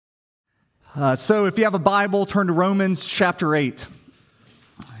So if you have a Bible, turn to Romans chapter 8.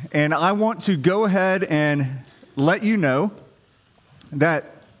 And I want to go ahead and let you know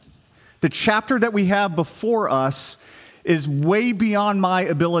that the chapter that we have before us is way beyond my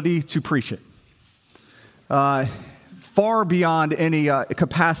ability to preach it. Far beyond any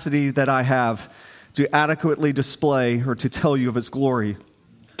capacity that I have to adequately display or to tell you of its glory.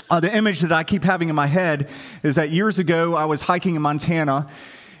 The image that I keep having in my head is that years ago I was hiking in Montana,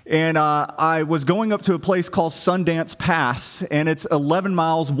 and I was going up to a place called Sundance Pass, and it's 11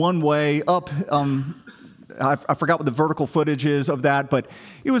 miles one way up. I forgot what the vertical footage is of that, but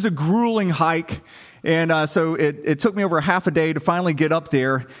it was a grueling hike. And so it took me over half a day to finally get up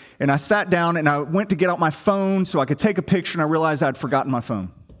there. And I sat down and I went to get out my phone so I could take a picture, and I realized I'd forgotten my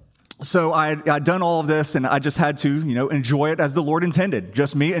phone. So I'd done all of this, and I just had to, enjoy it as the Lord intended,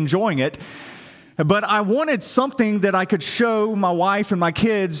 just me enjoying it. But I wanted something that I could show my wife and my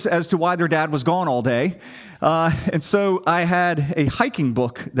kids as to why their dad was gone all day. And so I had a hiking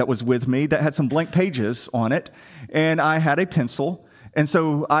book that was with me that had some blank pages on it, and I had a pencil. And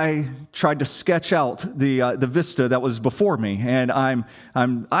so I tried to sketch out the vista that was before me, and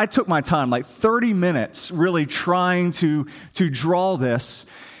I took my time, like 30 minutes, really trying to draw this.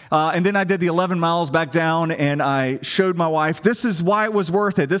 And then I did the 11 miles back down, and I showed my wife, this is why it was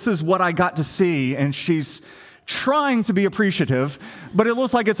worth it. This is what I got to see. And she's trying to be appreciative, but it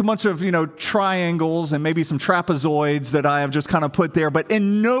looks like it's a bunch of, triangles and maybe some trapezoids that I have just kind of put there, but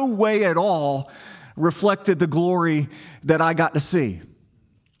in no way at all reflected the glory that I got to see.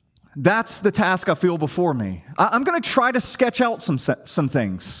 That's the task I feel before me. I'm going to try to sketch out some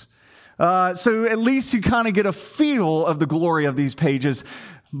things. So at least you kind of get a feel of the glory of these pages.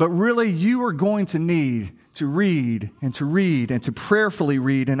 But really, you are going to need to read and to prayerfully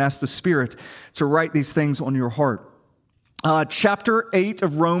read and ask the Spirit to write these things on your heart. Chapter 8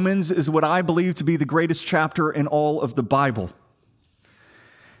 of Romans is what I believe to be the greatest chapter in all of the Bible.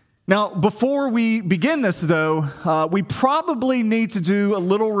 Now, before we begin this, though, we probably need to do a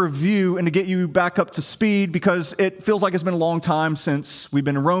little review and to get you back up to speed, because it feels like it's been a long time since we've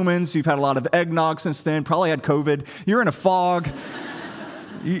been in Romans. You've had a lot of eggnog since then, probably had COVID. You're in a fog.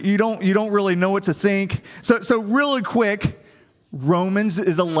 You don't really know what to think. So really quick, Romans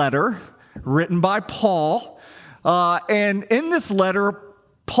is a letter written by Paul. And in this letter,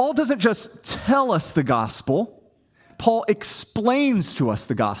 Paul doesn't just tell us the gospel. Paul explains to us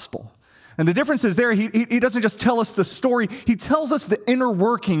the gospel. And the difference is there, he doesn't just tell us the story. He tells us the inner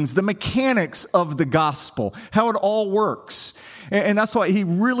workings, the mechanics of the gospel, how it all works. And that's why he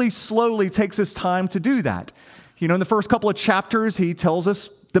really slowly takes his time to do that. In the first couple of chapters, he tells us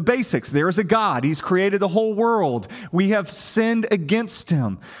the basics. There is a God. He's created the whole world. We have sinned against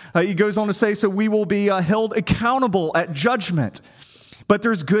him. He goes on to say, so we will be held accountable at judgment. But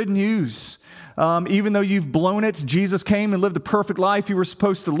there's good news. Even though you've blown it, Jesus came and lived the perfect life you were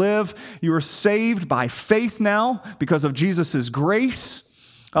supposed to live. You are saved by faith now because of Jesus' grace.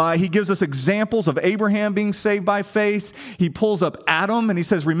 He gives us examples of Abraham being saved by faith. He pulls up Adam and he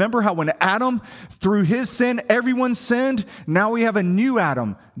says, remember how when Adam, through his sin, everyone sinned? Now we have a new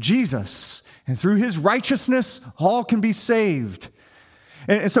Adam, Jesus. And through his righteousness, all can be saved.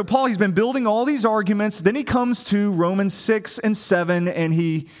 And so Paul, he's been building all these arguments. Then he comes to Romans 6 and 7, and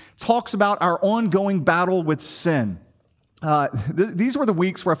he talks about our ongoing battle with sin. These were the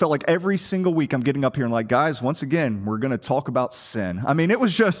weeks where I felt like every single week I'm getting up here and like, guys, once again, we're going to talk about sin. I mean, it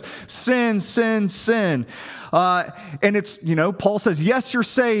was just sin. And it's, Paul says, yes, you're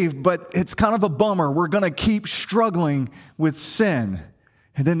saved, but it's kind of a bummer. We're going to keep struggling with sin.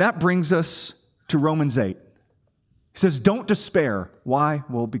 And then that brings us to Romans 8. He says, don't despair. Why?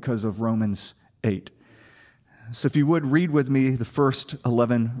 Well, because of Romans 8. So if you would read with me the first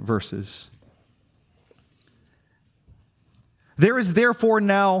 11 verses. There is therefore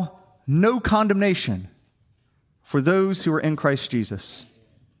now no condemnation for those who are in Christ Jesus.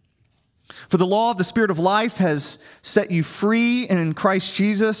 For the law of the Spirit of life has set you free in Christ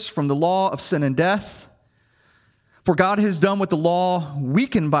Jesus from the law of sin and death. For God has done what the law,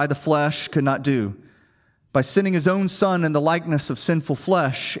 weakened by the flesh, could not do, by sending his own Son in the likeness of sinful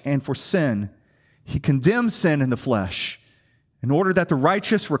flesh, and for sin, he condemned sin in the flesh, in order that the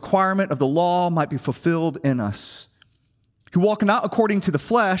righteous requirement of the law might be fulfilled in us, who walk not according to the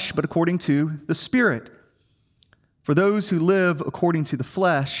flesh, but according to the Spirit. For those who live according to the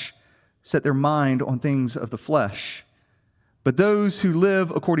flesh set their mind on things of the flesh, but those who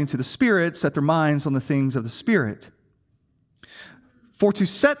live according to the Spirit set their minds on the things of the Spirit. For to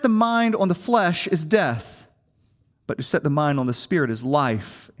set the mind on the flesh is death, but to set the mind on the Spirit is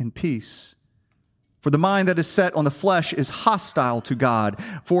life and peace. For the mind that is set on the flesh is hostile to God,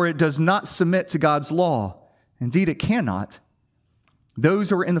 for it does not submit to God's law. Indeed, it cannot. Those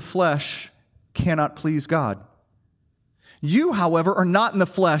who are in the flesh cannot please God. You, however, are not in the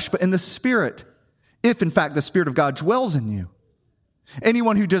flesh, but in the Spirit, if in fact the Spirit of God dwells in you.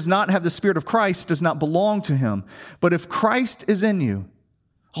 Anyone who does not have the Spirit of Christ does not belong to him. But if Christ is in you,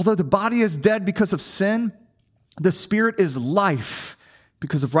 although the body is dead because of sin, the Spirit is life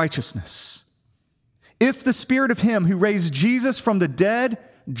because of righteousness. If the Spirit of him who raised Jesus from the dead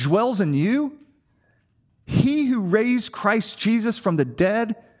dwells in you, he who raised Christ Jesus from the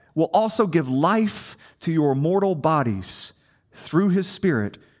dead will also give life to your mortal bodies through his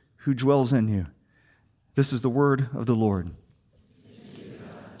Spirit who dwells in you. This is the word of the Lord.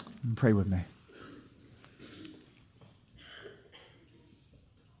 And pray with me.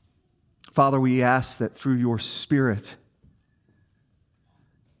 Father, we ask that through your Spirit,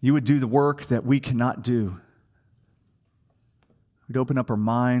 you would do the work that we cannot do. You'd open up our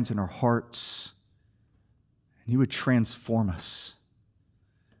minds and our hearts, and you would transform us.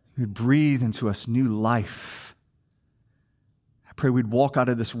 You would breathe into us new life. I pray we'd walk out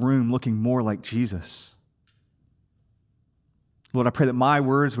of this room looking more like Jesus. Lord, I pray that my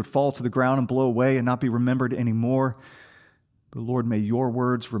words would fall to the ground and blow away and not be remembered anymore. But Lord, may your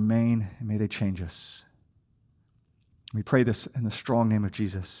words remain and may they change us. We pray this in the strong name of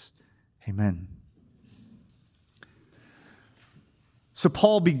Jesus. Amen. So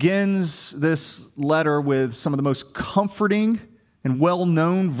Paul begins this letter with some of the most comforting and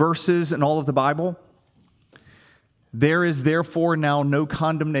well-known verses in all of the Bible. There is therefore now no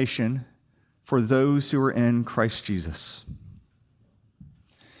condemnation for those who are in Christ Jesus.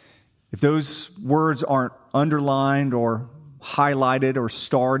 If those words aren't underlined or highlighted or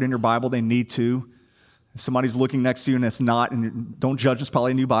starred in your Bible, they need to. If somebody's looking next to you and it's not, and don't judge, it's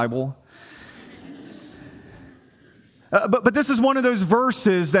probably a new Bible. But this is one of those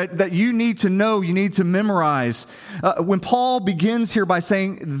verses that you need to know, you need to memorize. When Paul begins here by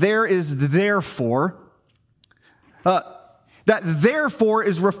saying, there is therefore, that therefore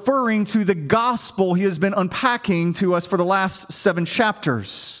is referring to the gospel he has been unpacking to us for the last 7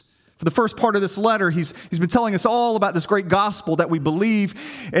 chapters. For the first part of this letter, he's been telling us all about this great gospel that we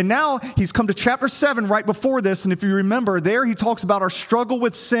believe. And now he's come to chapter 7 right before this. And if you remember there, he talks about our struggle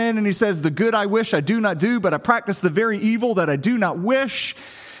with sin. And he says, the good I wish I do not do, but I practice the very evil that I do not wish.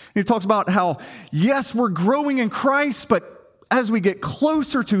 And he talks about how, yes, we're growing in Christ, but as we get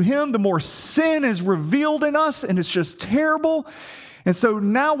closer to him, the more sin is revealed in us. And it's just terrible. And so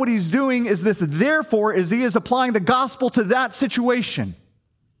now what he's doing is this, therefore, is he is applying the gospel to that situation.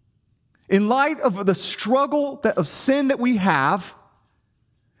 In light of the struggle of sin that we have,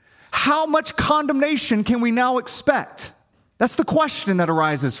 how much condemnation can we now expect? That's the question that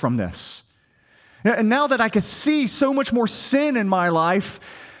arises from this. And now that I can see so much more sin in my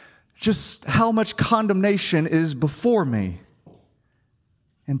life, just how much condemnation is before me.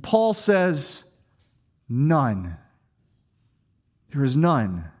 And Paul says, none. There is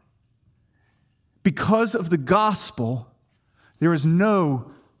none. Because of the gospel, there is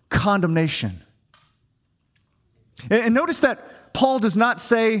no condemnation. And notice that Paul does not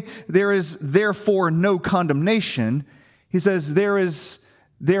say there is therefore no condemnation. He says there is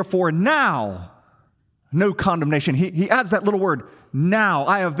therefore now no condemnation. He adds that little word, now.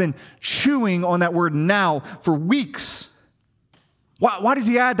 I have been chewing on that word now for weeks. Why does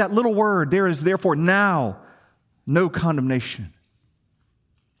he add that little word? There is therefore now no condemnation.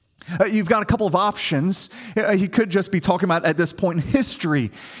 You've got a couple of options. He could just be talking about at this point in history,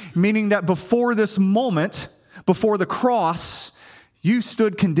 meaning that before this moment, before the cross, you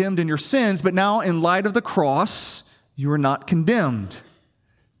stood condemned in your sins, but now in light of the cross, you are not condemned.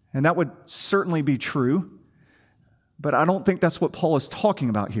 And that would certainly be true, but I don't think that's what Paul is talking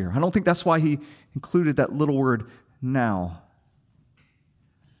about here. I don't think that's why he included that little word now.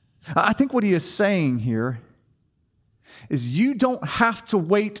 I think what he is saying here is you don't have to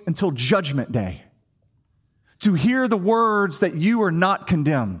wait until Judgment Day to hear the words that you are not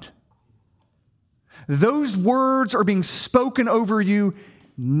condemned. Those words are being spoken over you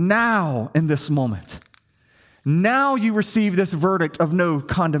now in this moment. Now you receive this verdict of no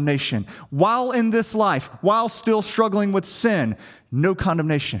condemnation. While in this life, while still struggling with sin, no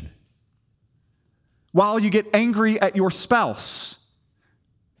condemnation. While you get angry at your spouse,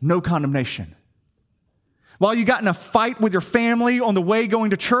 no condemnation. While you got in a fight with your family on the way going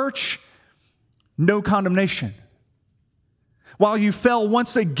to church, no condemnation. While you fell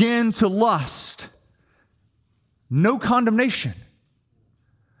once again to lust, no condemnation.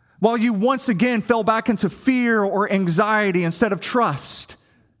 While you once again fell back into fear or anxiety instead of trust,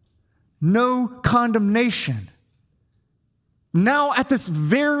 no condemnation. Now, at this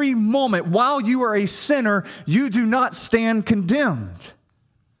very moment, while you are a sinner, you do not stand condemned.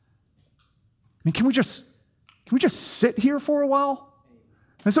 I mean, can we just sit here for a while?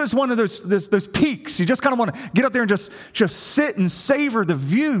 And so it's one of those peaks. You just kind of want to get up there and just sit and savor the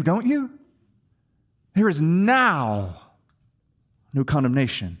view, don't you? There is now no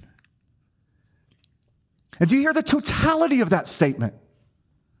condemnation. And do you hear the totality of that statement?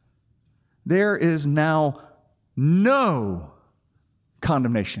 There is now no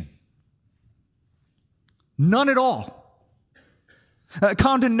condemnation. None at all.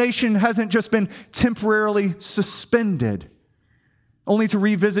 Condemnation hasn't just been temporarily suspended, only to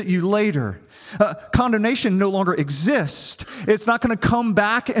revisit you later. Condemnation no longer exists. It's not going to come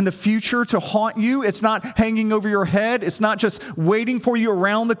back in the future to haunt you. It's not hanging over your head. It's not just waiting for you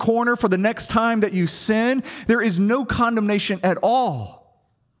around the corner for the next time that you sin. There is no condemnation at all.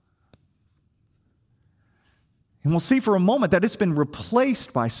 And we'll see for a moment that it's been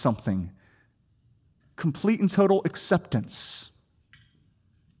replaced by something. Complete and total acceptance.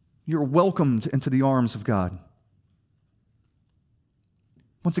 You're welcomed into the arms of God.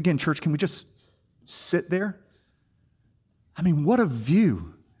 Once again, church, can we just sit there? I mean, what a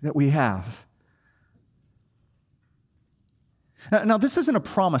view that we have. Now, this isn't a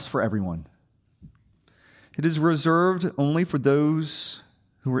promise for everyone. It is reserved only for those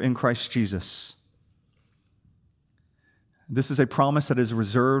who are in Christ Jesus. This is a promise that is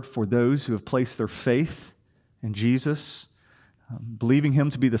reserved for those who have placed their faith in Jesus, believing him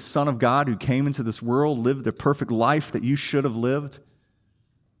to be the Son of God who came into this world, lived the perfect life that you should have lived,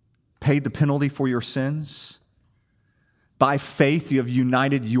 paid the penalty for your sins. By faith, you have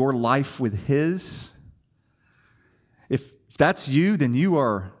united your life with his. If that's you, then you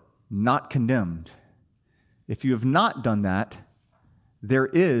are not condemned. If you have not done that, there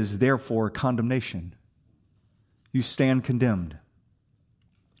is therefore condemnation. You stand condemned.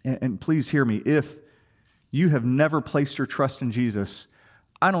 And please hear me, if you have never placed your trust in Jesus,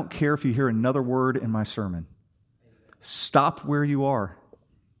 I don't care if you hear another word in my sermon. Stop where you are.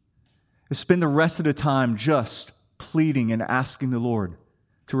 Spend the rest of the time just pleading and asking the Lord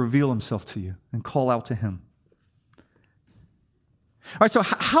to reveal himself to you and call out to him. All right, so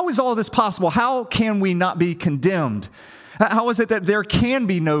how is all this possible? How can we not be condemned? How is it that there can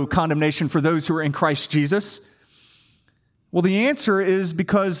be no condemnation for those who are in Christ Jesus? Well, the answer is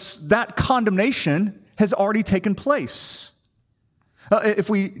because that condemnation has already taken place. If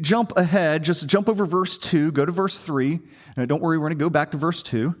we jump ahead, just jump over verse 2, go to verse 3. And don't worry, we're going to go back to verse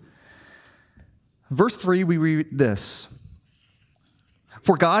 2. Verse 3, we read this.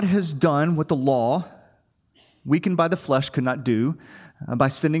 For God has done what the law, weakened by the flesh, could not do, by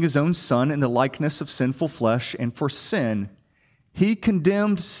sending his own Son in the likeness of sinful flesh, and for sin, he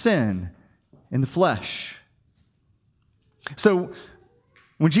condemned sin in the flesh. So,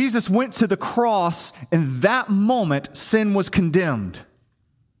 when Jesus went to the cross, in that moment, sin was condemned.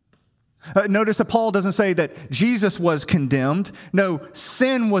 Notice that Paul doesn't say that Jesus was condemned. No,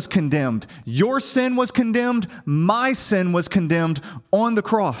 sin was condemned. Your sin was condemned. My sin was condemned on the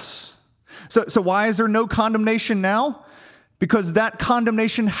cross. So why is there no condemnation now? Because that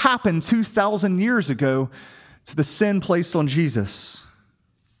condemnation happened 2,000 years ago to the sin placed on Jesus.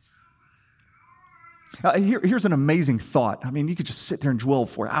 Here's an amazing thought. I mean, you could just sit there and dwell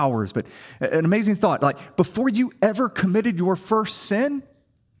for hours, but an amazing thought. Like, before you ever committed your first sin,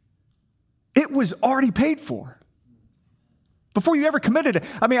 it was already paid for. Before you ever committed it.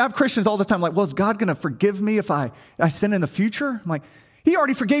 I mean, I have Christians all the time like, well, is God going to forgive me if I sin in the future? I'm like, he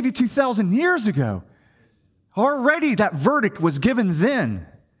already forgave you 2,000 years ago. Already that verdict was given then.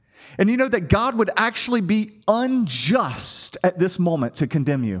 And you know that God would actually be unjust at this moment to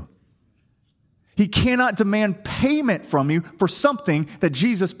condemn you. He cannot demand payment from you for something that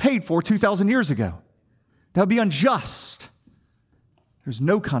Jesus paid for 2,000 years ago. That would be unjust. There's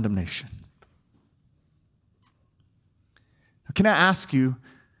no condemnation. Now, can I ask you,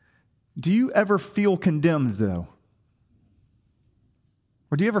 do you ever feel condemned, though?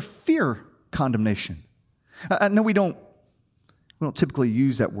 Or do you ever fear condemnation? I know we don't typically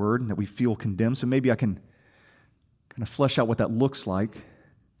use that word, that we feel condemned, so maybe I can kind of flesh out what that looks like.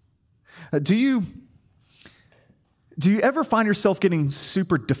 Do you ever find yourself getting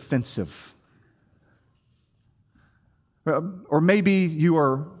super defensive? Or maybe you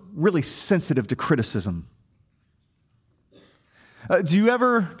are really sensitive to criticism. Do you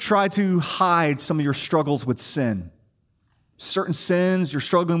ever try to hide some of your struggles with sin? Certain sins you're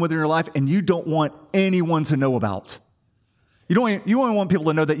struggling with in your life and you don't want anyone to know about. You only want people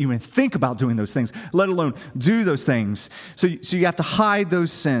to know that you even think about doing those things, let alone do those things. So you have to hide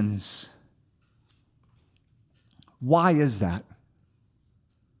those sins. Why is that?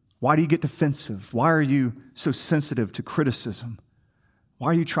 Why do you get defensive? Why are you so sensitive to criticism? Why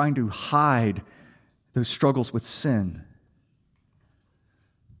are you trying to hide those struggles with sin?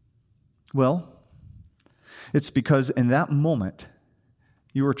 Well, it's because in that moment,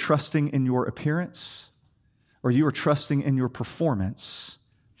 you are trusting in your appearance or you are trusting in your performance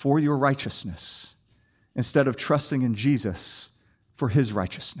for your righteousness instead of trusting in Jesus for his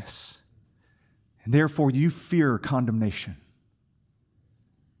righteousness. And therefore, you fear condemnation.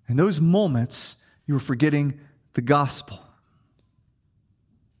 In those moments, you are forgetting the gospel.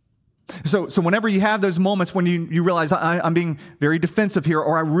 So whenever you have those moments when you realize I'm being very defensive here,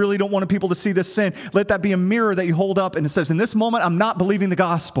 or I really don't want people to see this sin, let that be a mirror that you hold up and it says, in this moment, I'm not believing the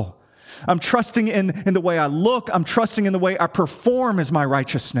gospel. I'm trusting in the way I look. I'm trusting in the way I perform as my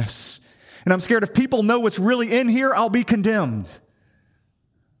righteousness. And I'm scared if people know what's really in here, I'll be condemned.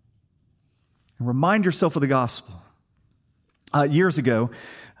 And remind yourself of the gospel. Years ago,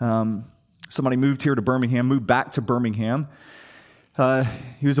 somebody moved back to Birmingham.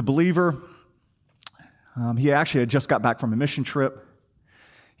 He was a believer. He actually had just got back from a mission trip.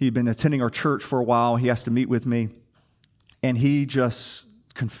 He'd been attending our church for a while. He asked to meet with me. And he just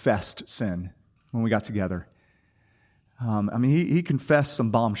confessed sin when we got together. He confessed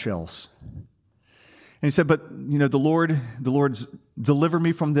some bombshells. And he said, but, the Lord's delivered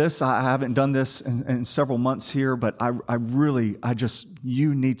me from this. I haven't done this in several months here, but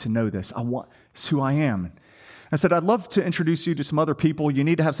you need to know this. It's who I am. I said, I'd love to introduce you to some other people. You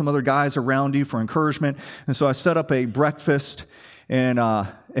need to have some other guys around you for encouragement. And so I set up a breakfast and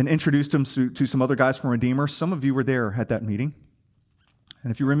introduced him to some other guys from Redeemer. Some of you were there at that meeting.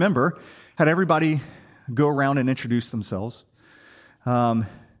 And if you remember, had everybody go around and introduce themselves. And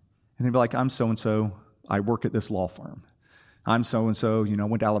they'd be like, I'm so-and-so. I work at this law firm. I'm so-and-so,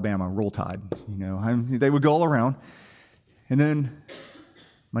 went to Alabama, Roll Tide. They would go all around. And then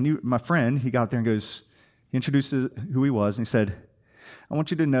my friend, he got up there and goes, he introduced who he was, and he said, I want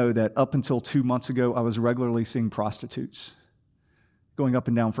you to know that up until 2 months ago, I was regularly seeing prostitutes going up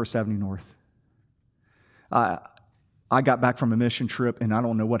and down First Avenue North. I got back from a mission trip, and I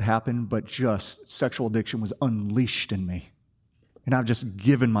don't know what happened, but just sexual addiction was unleashed in me. And I've just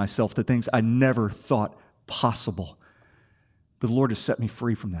given myself to things I never thought possible. But the Lord has set me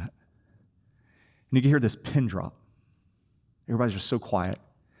free from that. And you can hear this pin drop. Everybody's just so quiet.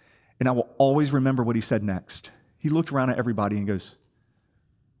 And I will always remember what he said next. He looked around at everybody and goes,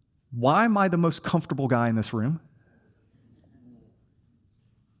 why am I the most comfortable guy in this room?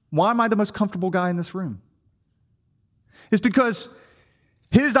 Why am I the most comfortable guy in this room? It's because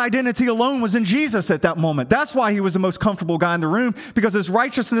his identity alone was in Jesus at that moment. That's why he was the most comfortable guy in the room, because his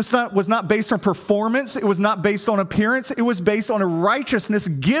righteousness was not based on performance. It was not based on appearance. It was based on a righteousness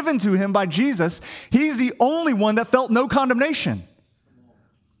given to him by Jesus. He's the only one that felt no condemnation.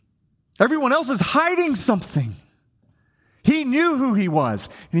 Everyone else is hiding something. He knew who he was,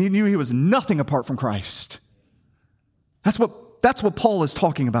 and he knew he was nothing apart from Christ. That's what Paul is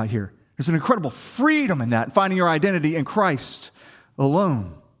talking about here. There's an incredible freedom in that, finding your identity in Christ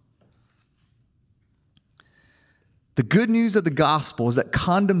alone. The good news of the gospel is that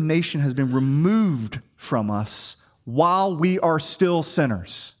condemnation has been removed from us while we are still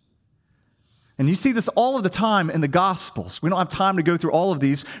sinners. And you see this all of the time in the Gospels. We don't have time to go through all of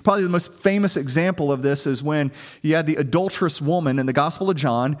these. Probably the most famous example of this is when you had the adulterous woman in the Gospel of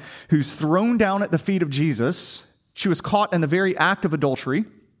John who's thrown down at the feet of Jesus. She was caught in the very act of adultery.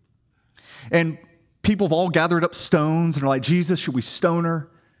 And people have all gathered up stones and are like, Jesus, should we stone her?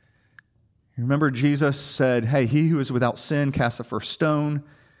 You remember Jesus said, hey, he who is without sin cast the first stone.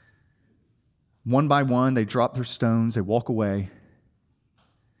 One by one, they drop their stones, they walk away.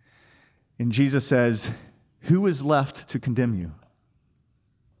 And Jesus says, who is left to condemn you?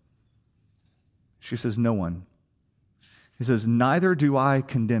 She says, no one. He says, neither do I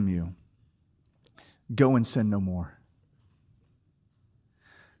condemn you. Go and sin no more.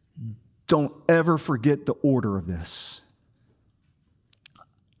 Don't ever forget the order of this.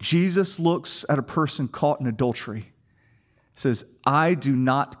 Jesus looks at a person caught in adultery, says, I do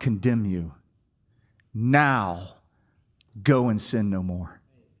not condemn you. Now, go and sin no more.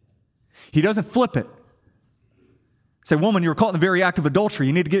 He doesn't flip it. Say, woman, you were caught in the very act of adultery.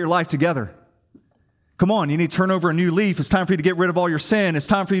 You need to get your life together. Come on, you need to turn over a new leaf. It's time for you to get rid of all your sin. It's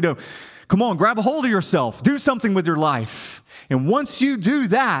time for you to, come on, grab a hold of yourself. Do something with your life. And once you do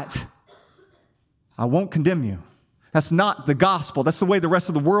that, I won't condemn you. That's not the gospel. That's the way the rest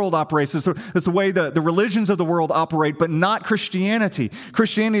of the world operates. That's the way the religions of the world operate, but not Christianity.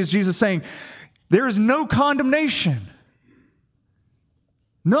 Christianity is Jesus saying, there is no condemnation.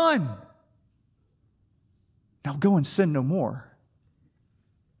 None. Now go and sin no more.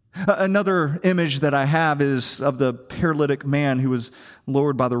 Another image that I have is of the paralytic man who was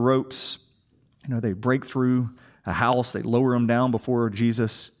lowered by the ropes. They break through a house, they lower him down before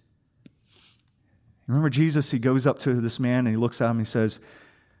Jesus. Remember Jesus, he goes up to this man and he looks at him and he says,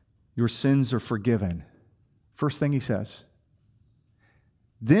 your sins are forgiven. First thing he says.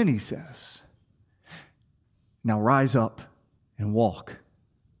 Then he says, now rise up and walk.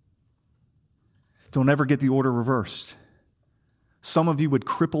 Don't ever get the order reversed. Some of you with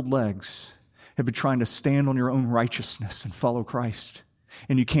crippled legs have been trying to stand on your own righteousness and follow Christ,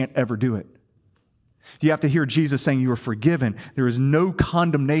 and you can't ever do it. You have to hear Jesus saying you are forgiven. There is no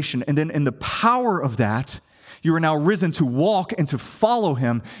condemnation. And then in the power of that, you are now risen to walk and to follow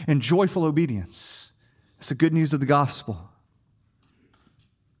him in joyful obedience. That's the good news of the gospel.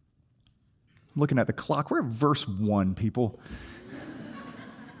 I'm looking at the clock. We're at verse 1, people.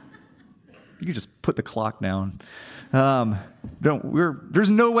 You can just put the clock down. There's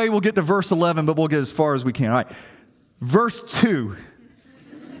no way we'll get to verse 11, but we'll get as far as we can. All right. Verse 2.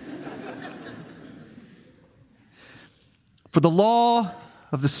 For the law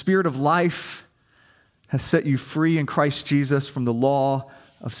of the Spirit of life has set you free in Christ Jesus from the law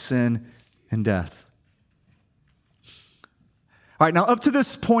of sin and death. All right, now up to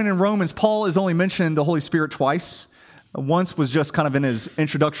this point in Romans, Paul is only mentioning the Holy Spirit twice. Once was just kind of in his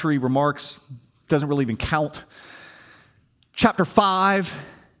introductory remarks, doesn't really even count. Chapter 5,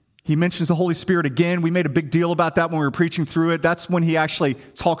 he mentions the Holy Spirit again. We made a big deal about that when we were preaching through it. That's when he actually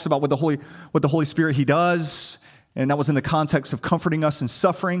talks about what the Holy Spirit he does. And that was in the context of comforting us in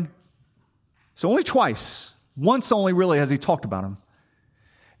suffering. So only twice. Once only really has he talked about him.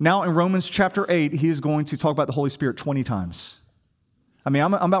 Now in Romans chapter 8, he is going to talk about the Holy Spirit 20 times. I mean,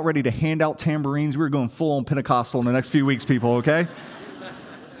 I'm about ready to hand out tambourines. We're going full on Pentecostal in the next few weeks, people, okay?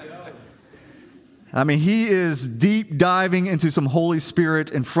 I mean, he is deep diving into some Holy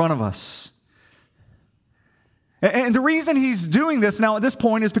Spirit in front of us. And the reason he's doing this now at this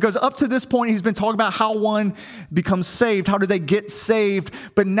point is because up to this point, he's been talking about how one becomes saved. How do they get saved?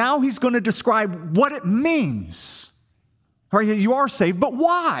 But now he's going to describe what it means. All right, you are saved, but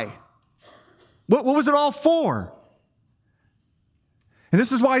why? What was it all for? And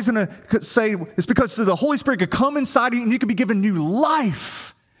this is why he's going to say it's because the Holy Spirit could come inside you and you could be given new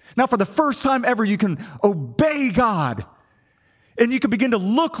life. Now, for the first time ever, you can obey God and you can begin to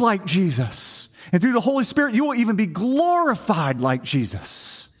look like Jesus. And through the Holy Spirit, you will even be glorified like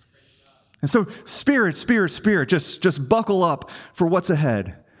Jesus. And so, Spirit, just buckle up for what's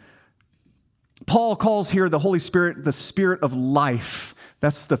ahead. Paul calls here the Holy Spirit the Spirit of life.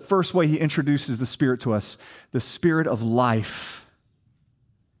 That's the first way he introduces the Spirit to us, the Spirit of life.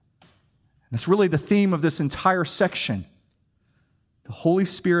 That's really the theme of this entire section. The Holy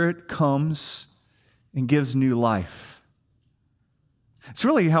Spirit comes and gives new life. It's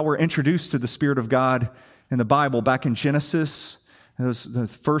really how we're introduced to the Spirit of God in the Bible. Back in Genesis, the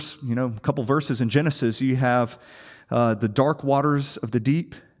first couple verses in Genesis, you have the dark waters of the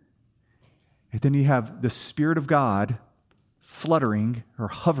deep, and then you have the Spirit of God fluttering or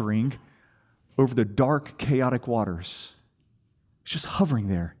hovering over the dark, chaotic waters. It's just hovering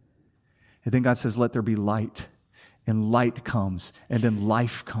there. And then God says, let there be light. And light comes, and then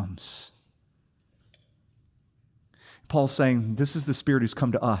life comes. Paul's saying, this is the Spirit who's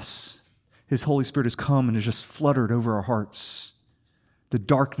come to us. His Holy Spirit has come and has just fluttered over our hearts. The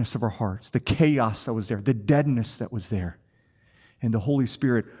darkness of our hearts, the chaos that was there, the deadness that was there. And the Holy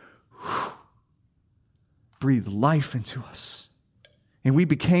Spirit breathed life into us. And we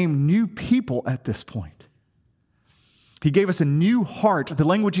became new people at this point. He gave us a new heart. The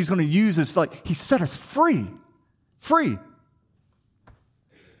language he's going to use is like, he set us free. Free.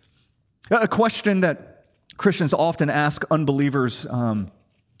 A question that Christians often ask unbelievers,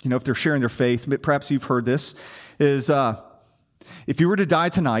 if they're sharing their faith, perhaps you've heard this, is if you were to die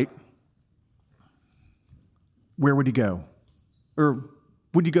tonight, where would you go? Or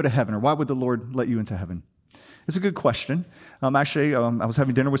would you go to heaven? Or why would the Lord let you into heaven? It's a good question. I was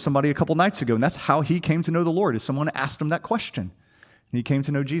having dinner with somebody a couple nights ago, and that's how he came to know the Lord, is someone asked him that question. And he came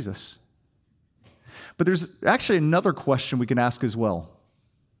to know Jesus. But there's actually another question we can ask as well.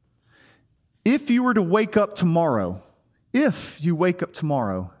 If you were to wake up tomorrow,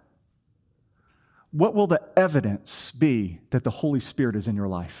 what will the evidence be that the Holy Spirit is in your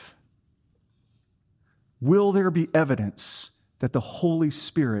life? Will there be evidence that the Holy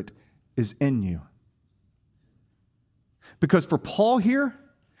Spirit is in you? Because for Paul here,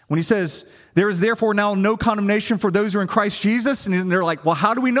 when he says, there is therefore now no condemnation for those who are in Christ Jesus, and they're like, well,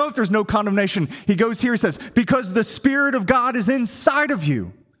 how do we know if there's no condemnation? He goes here, he says, because the Spirit of God is inside of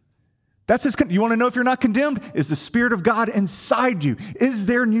you. That's his. You want to know if you're not condemned? Is the Spirit of God inside you? Is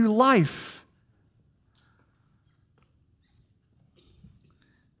there new life?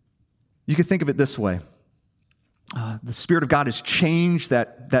 You could think of it this way. The Spirit of God has changed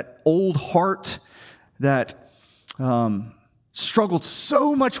that old heart that struggled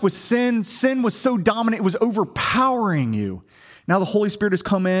so much with sin. Sin was so dominant, it was overpowering you. Now the Holy Spirit has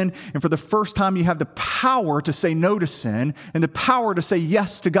come in, and for the first time you have the power to say no to sin and the power to say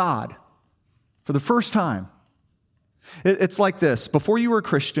yes to God. For the first time. It's like this. Before you were a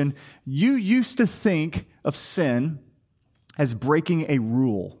Christian, you used to think of sin as breaking a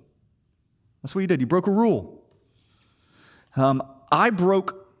rule. That's what you did. You broke a rule. I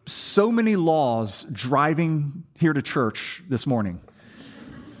broke so many laws driving here to church this morning.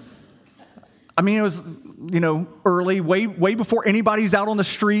 I mean, it was, early, way before anybody's out on the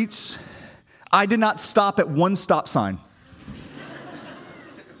streets. I did not stop at one stop sign.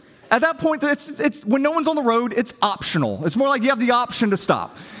 At that point, it's when no one's on the road, it's optional. It's more like you have the option to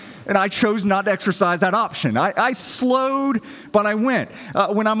stop. And I chose not to exercise that option. I slowed, but I went.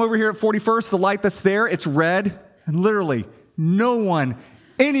 When I'm over here at 41st, the light that's there, it's red. And literally, no one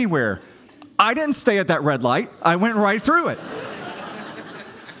anywhere. I didn't stay at that red light. I went right through it.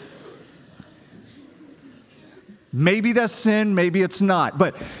 Maybe that's sin, maybe it's not.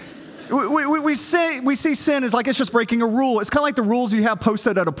 But we see sin as like it's just breaking a rule. It's kind of like the rules you have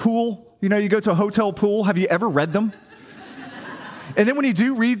posted at a pool. You go to a hotel pool. Have you ever read them? And then when you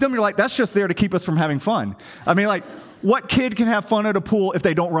do read them, you're like, that's just there to keep us from having fun. I mean, like, what kid can have fun at a pool if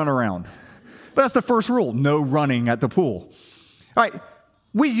they don't run around? But that's the first rule, no running at the pool. All right,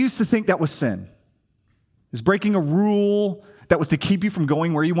 we used to think that was sin. It's breaking a rule that was to keep you from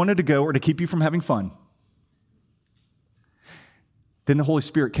going where you wanted to go or to keep you from having fun. Then the Holy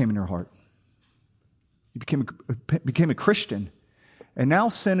Spirit came in your heart. You became a Christian. And now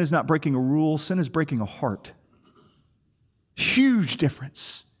sin is not breaking a rule, sin is breaking a heart. Huge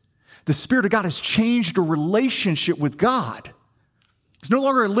difference. The Spirit of God has changed your relationship with God. It's no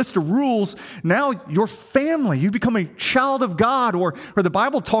longer a list of rules. Now your family, you become a child of God, or the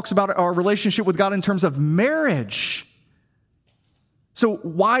Bible talks about our relationship with God in terms of marriage. So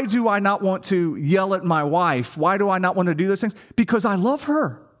why do I not want to yell at my wife? Why do I not want to do those things? Because I love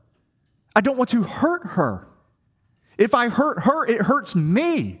her. I don't want to hurt her. If I hurt her, it hurts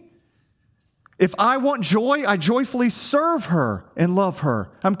me. If I want joy, I joyfully serve her and love her.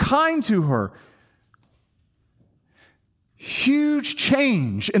 I'm kind to her. Huge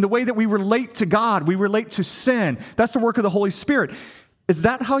change in the way that we relate to God. We relate to sin. That's the work of the Holy Spirit. Is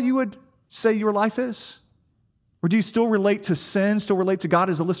that how you would say your life is? Or do you still relate to sin, still relate to God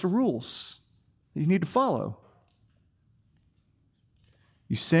as a list of rules that you need to follow?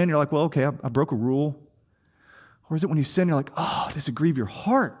 You sin, you're like, well, okay, I broke a rule. Or is it when you sin, you're like, oh, does it grieve your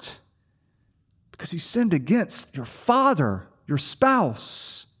heart? Because you sinned against your father, your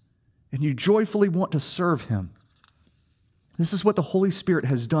spouse, and you joyfully want to serve him. This is what the Holy Spirit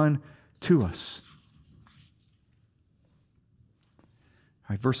has done to us.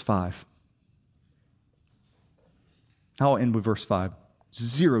 All right, verse 5. I'll end with verse 5.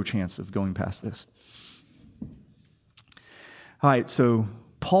 Zero chance of going past this. All right, so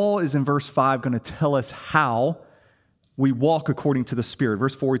Paul is in verse 5 going to tell us how we walk according to the Spirit.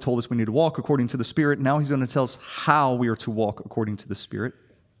 Verse 4, he told us we need to walk according to the Spirit. Now he's going to tell us how we are to walk according to the Spirit.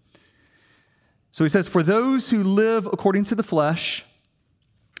 So he says, for those who live according to the flesh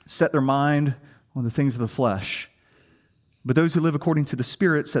set their mind on the things of the flesh. But those who live according to the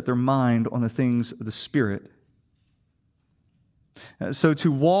Spirit set their mind on the things of the Spirit. So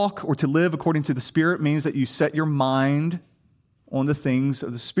to walk or to live according to the Spirit means that you set your mind on the things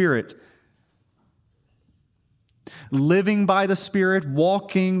of the Spirit. Living by the Spirit,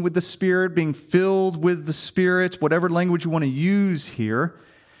 walking with the Spirit, being filled with the Spirit, whatever language you want to use here,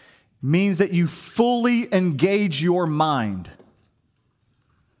 means that you fully engage your mind.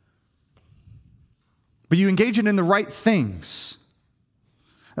 But you engage it in the right things.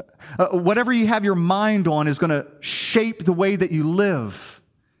 Whatever you have your mind on is going to shape the way that you live.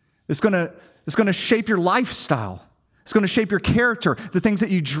 It's going to shape your lifestyle. It's going to shape your character, the things that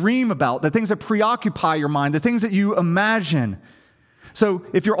you dream about, the things that preoccupy your mind, the things that you imagine. So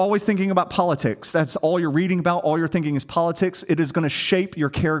if you're always thinking about politics, that's all you're reading about, all you're thinking is politics, it is going to shape your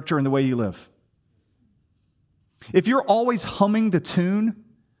character and the way you live. If you're always humming the tune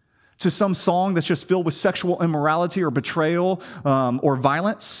to some song that's just filled with sexual immorality or betrayal or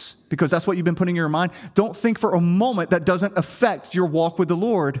violence, because that's what you've been putting in your mind, don't think for a moment that doesn't affect your walk with the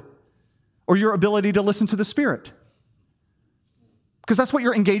Lord or your ability to listen to the Spirit. Because that's what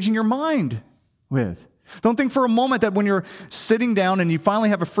you're engaging your mind with. Don't think for a moment that when you're sitting down and you finally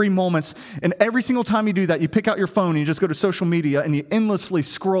have a free moment, and every single time you do that, you pick out your phone and you just go to social media and you endlessly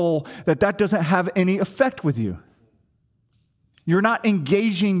scroll, that doesn't have any effect with you. You're not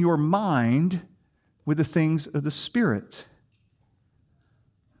engaging your mind with the things of the Spirit.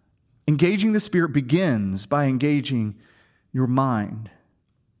 Engaging the Spirit begins by engaging your mind.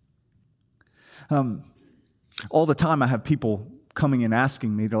 All the time I have people coming and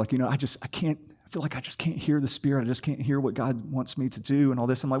asking me, they're like, I feel like I just can't hear the Spirit. I just can't hear what God wants me to do and all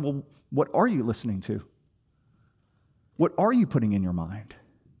this. I'm like, well, what are you listening to? What are you putting in your mind?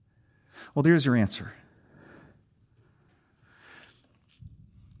 Well, there's your answer.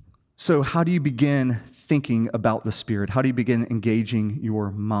 So how do you begin thinking about the Spirit? How do you begin engaging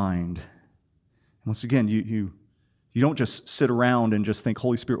your mind? Once again, you don't just sit around and just think,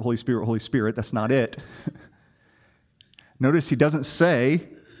 Holy Spirit, Holy Spirit, Holy Spirit. That's not it. Notice he doesn't say,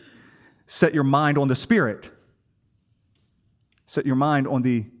 set your mind on the Spirit. Set your mind on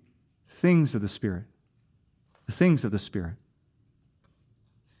the things of the Spirit. The things of the Spirit.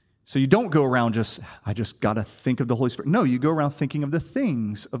 So you don't go around I just got to think of the Holy Spirit. No, you go around thinking of the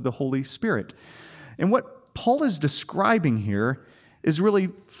things of the Holy Spirit. And what Paul is describing here is really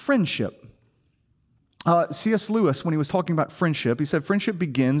friendship. C.S. Lewis, when he was talking about friendship, he said friendship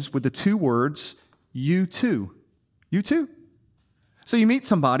begins with the two words, you too. You too. So you meet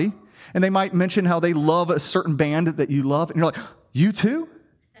somebody, and they might mention how they love a certain band that you love, and you're like, you too?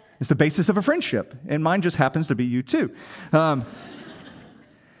 It's the basis of a friendship, and mine just happens to be you too.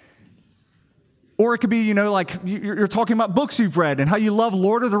 Or it could be, like you're talking about books you've read and how you love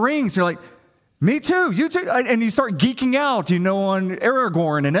Lord of the Rings. You're like, me too, you too. And you start geeking out, on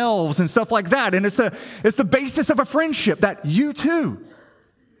Aragorn and elves and stuff like that. And it's the basis of a friendship, that you too.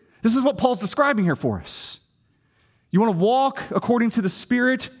 This is what Paul's describing here for us. You want to walk according to the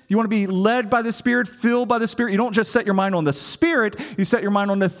Spirit. You want to be led by the Spirit, filled by the Spirit. You don't just set your mind on the Spirit. You set your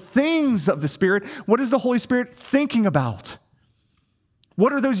mind on the things of the Spirit. What is the Holy Spirit thinking about?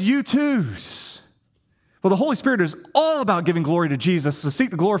 What are those you twos? Well, the Holy Spirit is all about giving glory to Jesus. So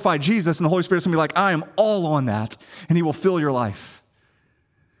seek to glorify Jesus, and the Holy Spirit's going to be like, I am all on that, and he will fill your life.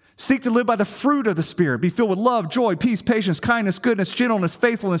 Seek to live by the fruit of the Spirit. Be filled with love, joy, peace, patience, kindness, goodness, gentleness,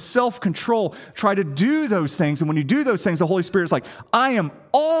 faithfulness, self-control. Try to do those things, and when you do those things, the Holy Spirit's like, I am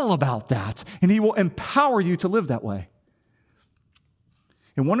all about that, and he will empower you to live that way.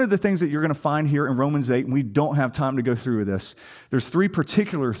 And one of the things that you're going to find here in Romans 8, and we don't have time to go through this, there's three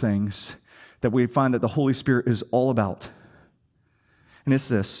particular things that we find that the Holy Spirit is all about. And it's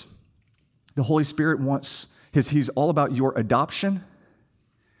this. The Holy Spirit he's all about your adoption.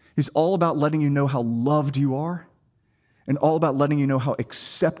 He's all about letting you know how loved you are, and all about letting you know how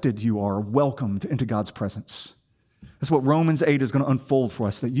accepted you are, welcomed into God's presence. That's what Romans 8 is going to unfold for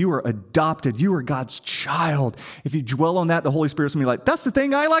us, that you are adopted, you are God's child. If you dwell on that, the Holy Spirit's going to be like, that's the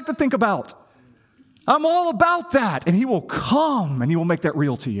thing I like to think about. I'm all about that. And he will come and he will make that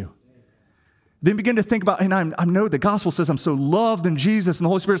real to you. Then begin to think about, and I know the gospel says I'm so loved in Jesus, and the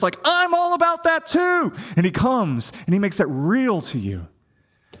Holy Spirit's like, I'm all about that too. And he comes and he makes that real to you.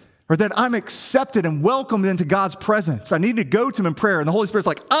 Or that I'm accepted and welcomed into God's presence. I need to go to him in prayer. And the Holy Spirit's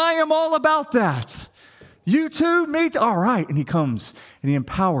like, I am all about that. You too, me too. All right. And he comes and he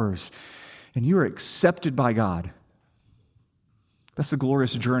empowers. And you are accepted by God. That's the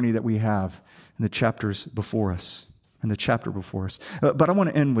glorious journey that we have in the chapters before us. In the chapter before us. But I want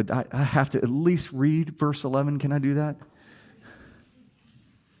to end with, I have to at least read verse 11. Can I do that?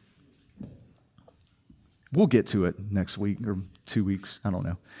 We'll get to it next week or 2 weeks. I don't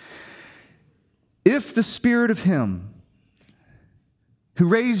know. If the Spirit of him who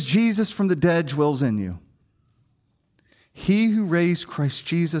raised Jesus from the dead dwells in you, he who raised Christ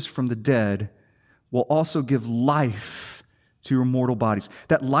Jesus from the dead will also give life to your mortal bodies.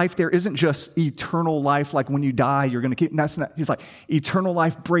 That life there isn't just eternal life, like when you die, you're going to keep. That's not. He's like, eternal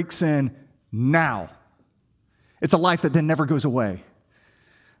life breaks in now. It's a life that then never goes away.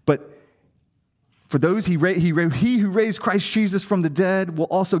 But for those he who raised Christ Jesus from the dead will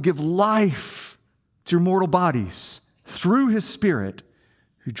also give life to your mortal bodies through his Spirit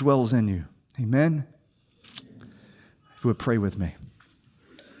who dwells in you. Amen. If you would pray with me.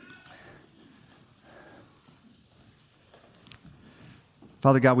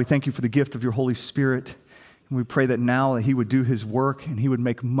 Father God, we thank you for the gift of your Holy Spirit. And we pray that now that he would do his work and he would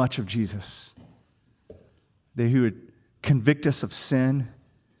make much of Jesus. That he would convict us of sin.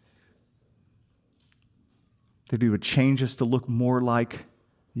 That he would change us to look more like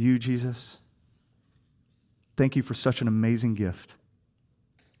you, Jesus. Thank you for such an amazing gift.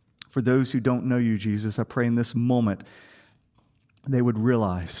 For those who don't know you, Jesus, I pray in this moment they would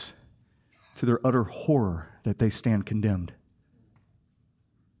realize to their utter horror that they stand condemned.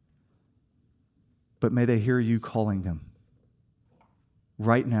 But may they hear you calling them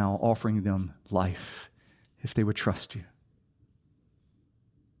right now, offering them life if they would trust you.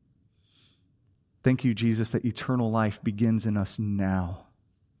 Thank you, Jesus, that eternal life begins in us now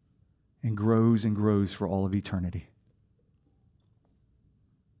and grows for all of eternity.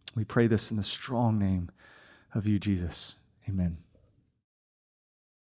 We pray this in the strong name of you, Jesus. Amen.